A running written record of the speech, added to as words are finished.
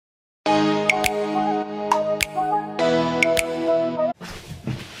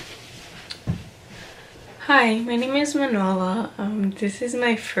Hi, my name is Manuela. This is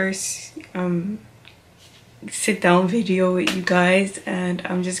my first sit down video with you guys, and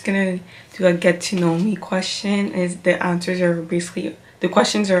I'm just gonna do a get to know me question. The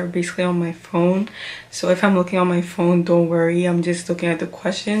questions are basically on my phone. So if I'm looking on my phone, don't worry, I'm just looking at the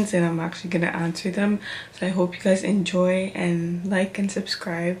questions and I'm actually gonna answer them. So I hope you guys enjoy and like and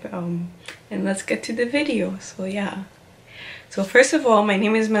subscribe, and let's get to the video. So yeah, so first of all, my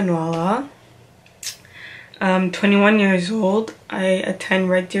name is Manuela. I'm 21 years old. I attend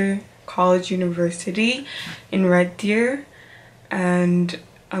Red Deer College University in Red Deer, and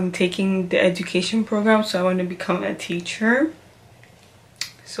I'm taking the education program, so I want to become a teacher.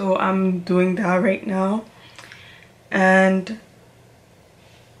 So I'm doing that right now. And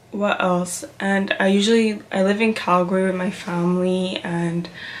what else? And I live in Calgary with my family, and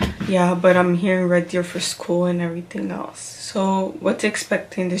yeah, but I'm here in Red Deer for school and everything else. So what to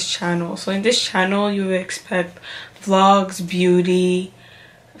expect in this channel? So in this channel you would expect vlogs, beauty,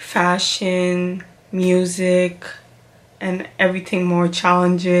 fashion, music, and everything more,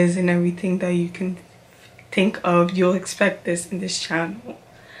 challenges and everything that you can think of. You'll expect this in this channel.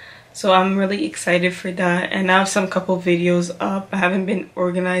 So I'm really excited for that, and I have some couple videos up. I haven't been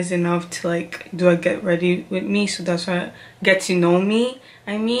organized enough to like do a get ready with me, so that's why get to know me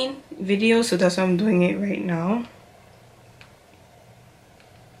video, so that's why I'm doing it right now.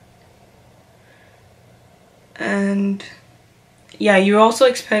 And yeah, you also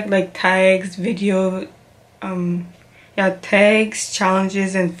expect like tags, tags,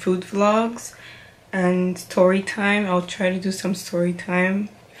 challenges, and food vlogs, and story time. I'll try to do some story time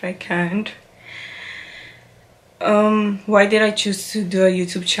if I can. Why did I choose to do a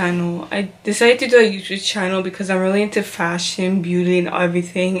YouTube channel? I decided to do a YouTube channel because I'm really into fashion, beauty, and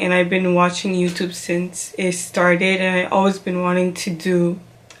everything, and I've been watching YouTube since it started, and I've always been wanting to do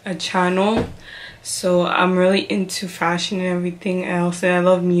a channel. So I'm really into fashion and everything else, and I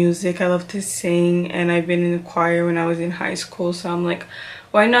love music, I love to sing, and I've been in the choir when I was in high school. So I'm like,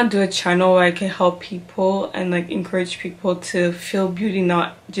 why not do a channel where I can help people and like encourage people to feel beauty,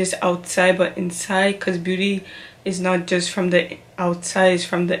 not just outside but inside, because beauty is not just from the outside, it's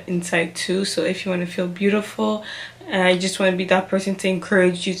from the inside too. So if you want to feel beautiful, and I just want to be that person to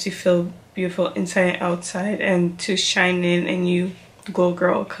encourage you to feel beautiful inside and outside, and to shine in, and you go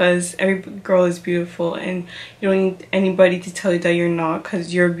girl, because every girl is beautiful, and you don't need anybody to tell you that you're not,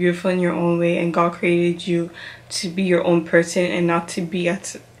 because you're beautiful in your own way, and God created you to be your own person and not to be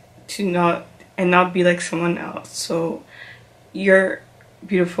not be like someone else. So you're a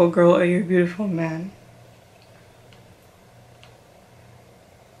beautiful girl, or you're a beautiful man.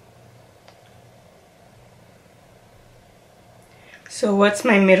 So what's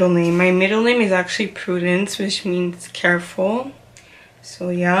my middle name? My middle name is actually Prudence, which means careful. So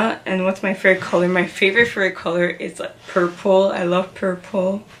yeah, and what's my favorite color? My favorite color is like purple. I love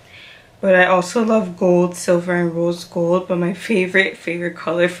purple, but I also love gold, silver, and rose gold, but my favorite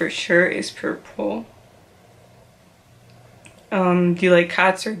color for sure is purple. Do you like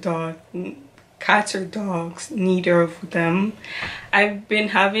cats or dogs? Cats or dogs? Neither of them. I've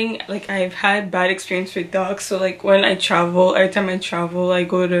had bad experience with dogs, so like when I travel, every time I travel, I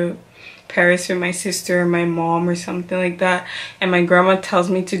go to Paris with my sister or my mom or something like that, and my grandma tells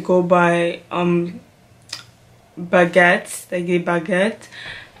me to go buy baguettes, like a baguette,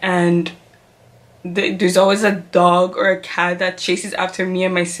 and there's always a dog or a cat that chases after me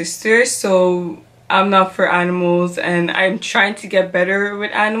and my sister. So I'm not for animals, and I'm trying to get better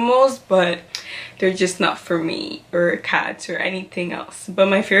with animals, but they're just not for me, or cats or anything else. But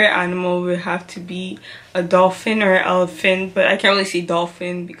my favorite animal would have to be a dolphin or an elephant, but I can't really say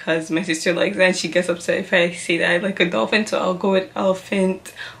dolphin because my sister likes that and she gets upset if I say that I like a dolphin, so I'll go with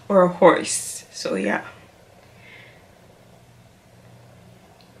elephant or a horse. So yeah.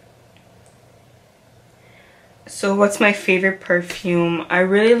 So what's my favorite perfume? I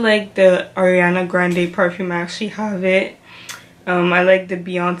really like the Ariana Grande perfume. I actually have it. I like the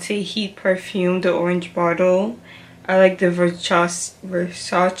Beyonce Heat perfume, the orange bottle. I like the Versace,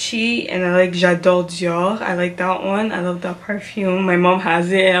 and I like J'adore Dior. I like that one. I love that perfume. My mom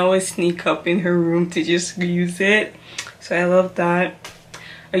has it, and I always sneak up in her room to just use it. So I love that.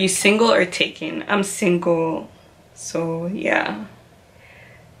 Are you single or taken? I'm single. So yeah.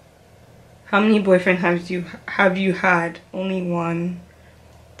 How many boyfriends have you had? Only one.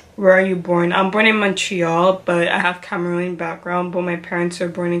 Where are you born? I'm born in Montreal, but I have Cameroonian background, but my parents are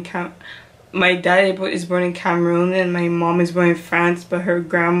born in my dad is born in Cameroon, and my mom is born in France, but her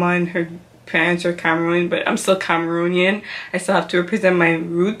grandma and her parents are Cameroonian, but I'm still Cameroonian. I still have to represent my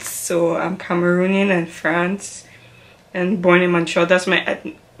roots, so I'm Cameroonian and France, and born in Montreal. That's my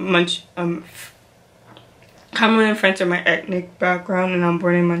Cameroon and France are my ethnic background, and I'm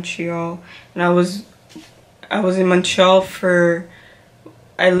born in Montreal. And I was in Montreal for,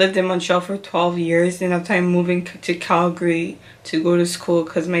 I lived in Montreal for 12 years, and after I'm moving to Calgary to go to school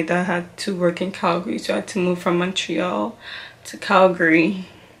because my dad had to work in Calgary, so I had to move from Montreal to Calgary.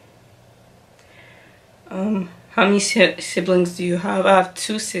 How many siblings do you have? I have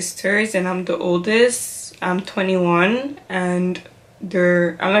 2 sisters, and I'm the oldest. I'm 21, and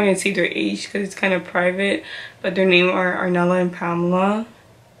I'm not gonna say their age because it's kind of private, but their name are Arnella and Pamela.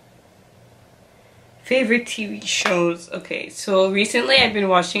 Favorite TV shows. Okay, so recently I've been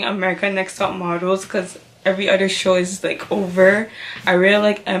watching America Next Top Models because every other show is like over. I really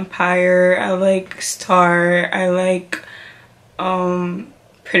like Empire, I like Star, I like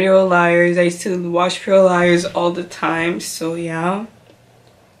Pretty Little Liars. I used to watch Pretty Little Liars all the time, so yeah.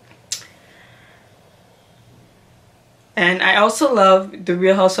 And I also love The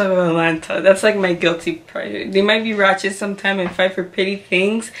Real Housewives of Atlanta. That's like my guilty pleasure. They might be ratchet sometimes and fight for petty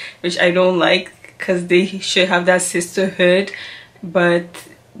things, which I don't like because they should have that sisterhood. But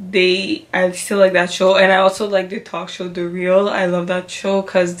I still like that show. And I also like the talk show The Real. I love that show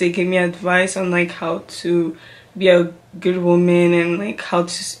because they give me advice on like how to be a good woman and like how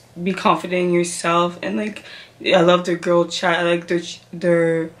to be confident in yourself. And like I love their girl chat. I like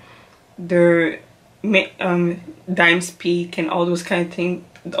their dime speak and all those kind of things,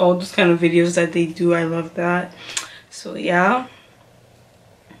 all those kind of videos that they do. I love that. So yeah.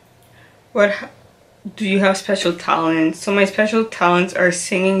 What do you have special talents? So my special talents are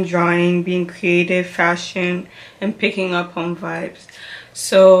singing, drawing, being creative, fashion, and picking up on vibes.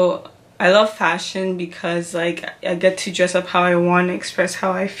 So I love fashion because like I get to dress up how I want, express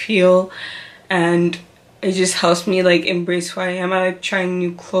how I feel, and it just helps me like embrace who I am. I like trying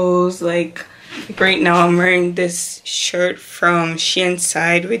new clothes. Like right now I'm wearing this shirt from Shein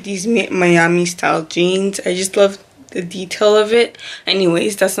Side with these Miami style jeans. I just love the detail of it.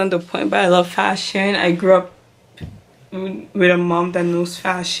 Anyways, that's not the point, but I love fashion. I grew up with a mom that knows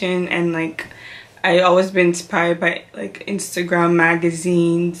fashion, and like I always been inspired by like Instagram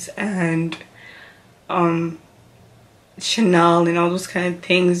magazines and Chanel and all those kind of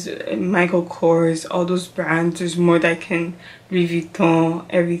things, Michael Kors, all those brands. There's more that can, Louis Vuitton,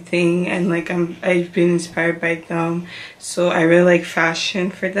 everything, and like I've been inspired by them, so I really like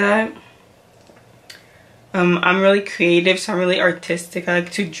fashion for that. I'm really creative, so I'm really artistic. I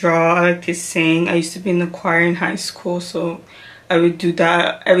like to draw, I like to sing. I used to be in the choir in high school, so I would do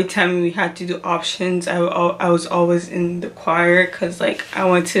that. Every time we had to do options, I was always in the choir because like I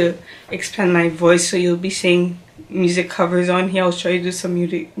want to expand my voice. So you'll be seeing music covers on here. I'll try to do some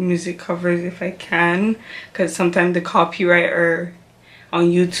music covers if I can, because sometimes the copyright on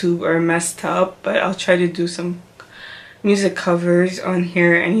YouTube are messed up, but I'll try to do some music covers on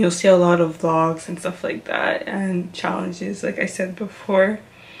here, and you'll see a lot of vlogs and stuff like that and challenges like I said before.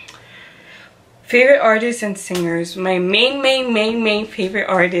 Favorite artists and singers. My main favorite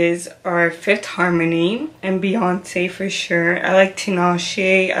artists are Fifth Harmony and Beyonce for sure. I like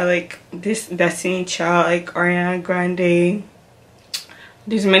Tinashe, I like this Destiny Child, I like Ariana Grande.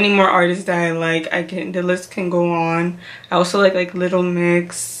 There's many more artists that I like. The list can go on. I also like Little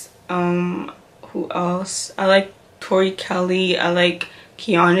Mix. Who else? I like Tori Kelly. I like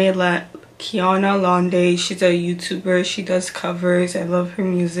Kiana Londe. She's a YouTuber. She does covers. I love her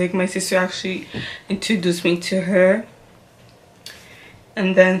music. My sister actually introduced me to her.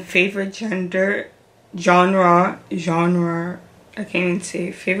 And then favorite genre. I can't even say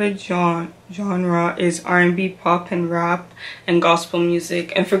it. Favorite genre is R&B, pop, and rap, and gospel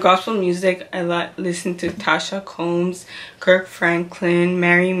music. And for gospel music, I listen to Tasha Combs, Kirk Franklin,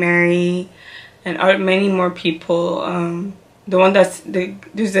 Mary, and many more people. The one there's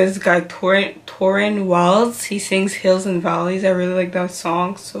this guy Torrin Wells. He sings Hills and Valleys. I really like that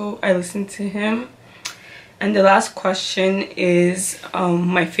song, so I listen to him. And the last question is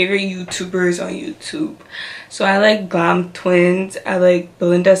my favorite YouTubers on YouTube. So I like Glam Twins. I like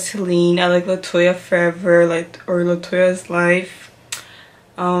Belinda Celine. I like Latoya Forever, or Latoya's Life.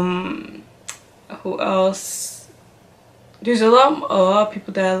 Who else? There's a lot of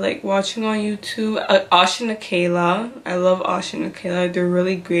people that I like watching on YouTube. Ash and Kayla. I love Ash and Kayla. They're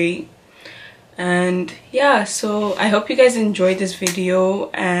really great. And yeah, so I hope you guys enjoyed this video,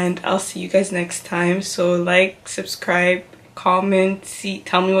 and I'll see you guys next time. So like, subscribe, comment,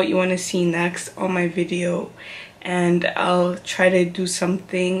 tell me what you want to see next on my video, and I'll try to do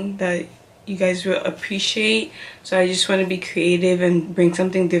something that you guys will appreciate. So I just want to be creative and bring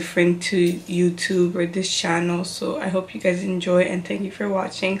something different to YouTube or this channel. So I hope you guys enjoy, and thank you for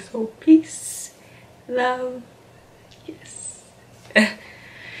watching. So peace, love, yes.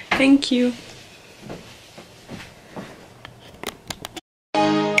 Thank you.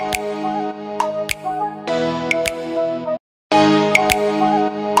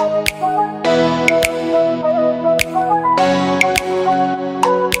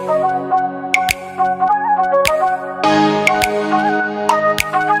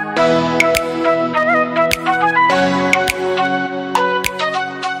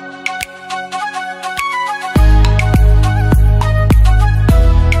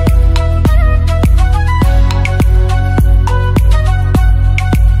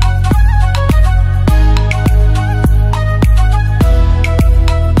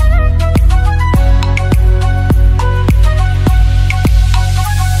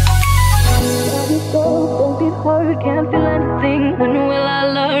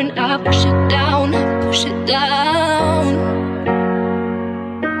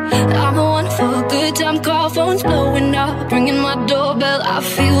 I'm the one for a good time call, phone's blowing up, ringing my doorbell. I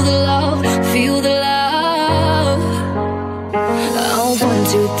feel the love, feel the love. Oh, 1,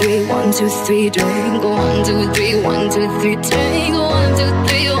 2, 3, 1, 2, 3, drink. 1, 2, 3, 1, 2, 3, drink. 1, 2,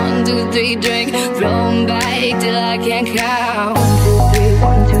 3, 1, 2, 3, drink. Throw 'em back till I can't count. 1, 2, 3,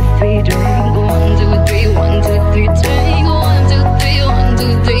 1, 2, 3, drink. 1, 2, 3, 1, 2, 3, drink. 1, 2, 3, 1,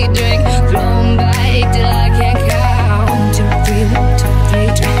 2, 3, drink. Throw 'em back till I can't count. 1, 2, 3, 1, 2, 3,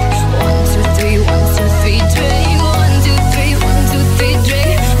 drink. 1, 2, 3, 1, 2, 3, drink. 1, 2, 3, 1, 2, 3,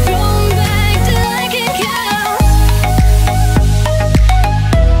 drink. Throw 'em back till I can't count.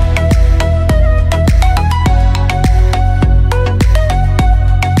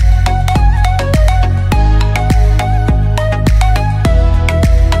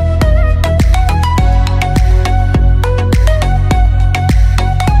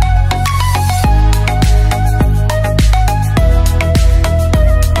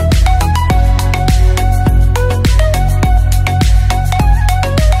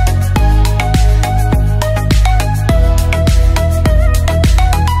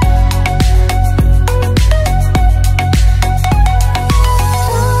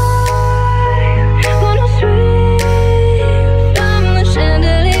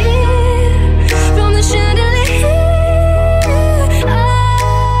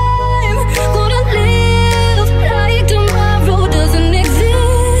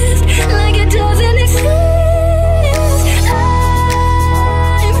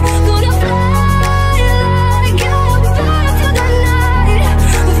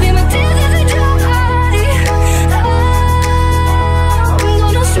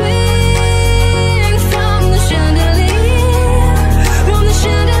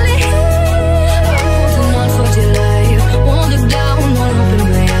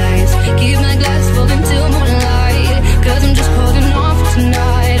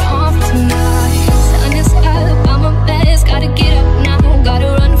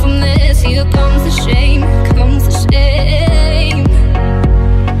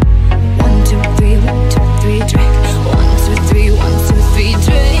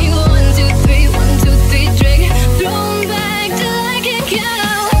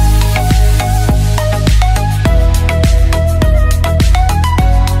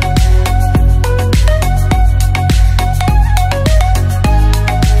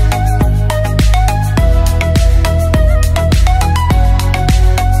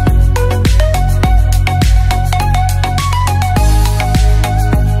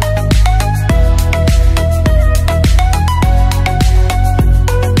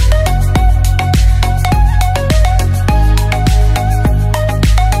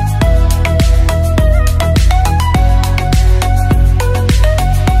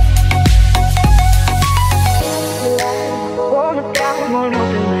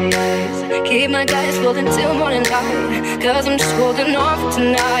 Keep my guys floating till morning light, 'cause I'm just holding on for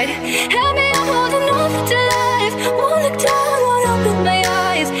tonight. Help me, I'm holding on for tonight. Won't look down, won't open my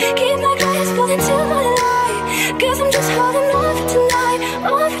eyes. Keep my guys floating till morning light, 'cause I'm just holding on for tonight,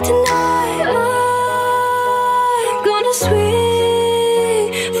 on for tonight. I'm gonna swing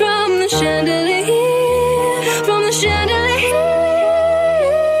from the chandelier, from the chandelier.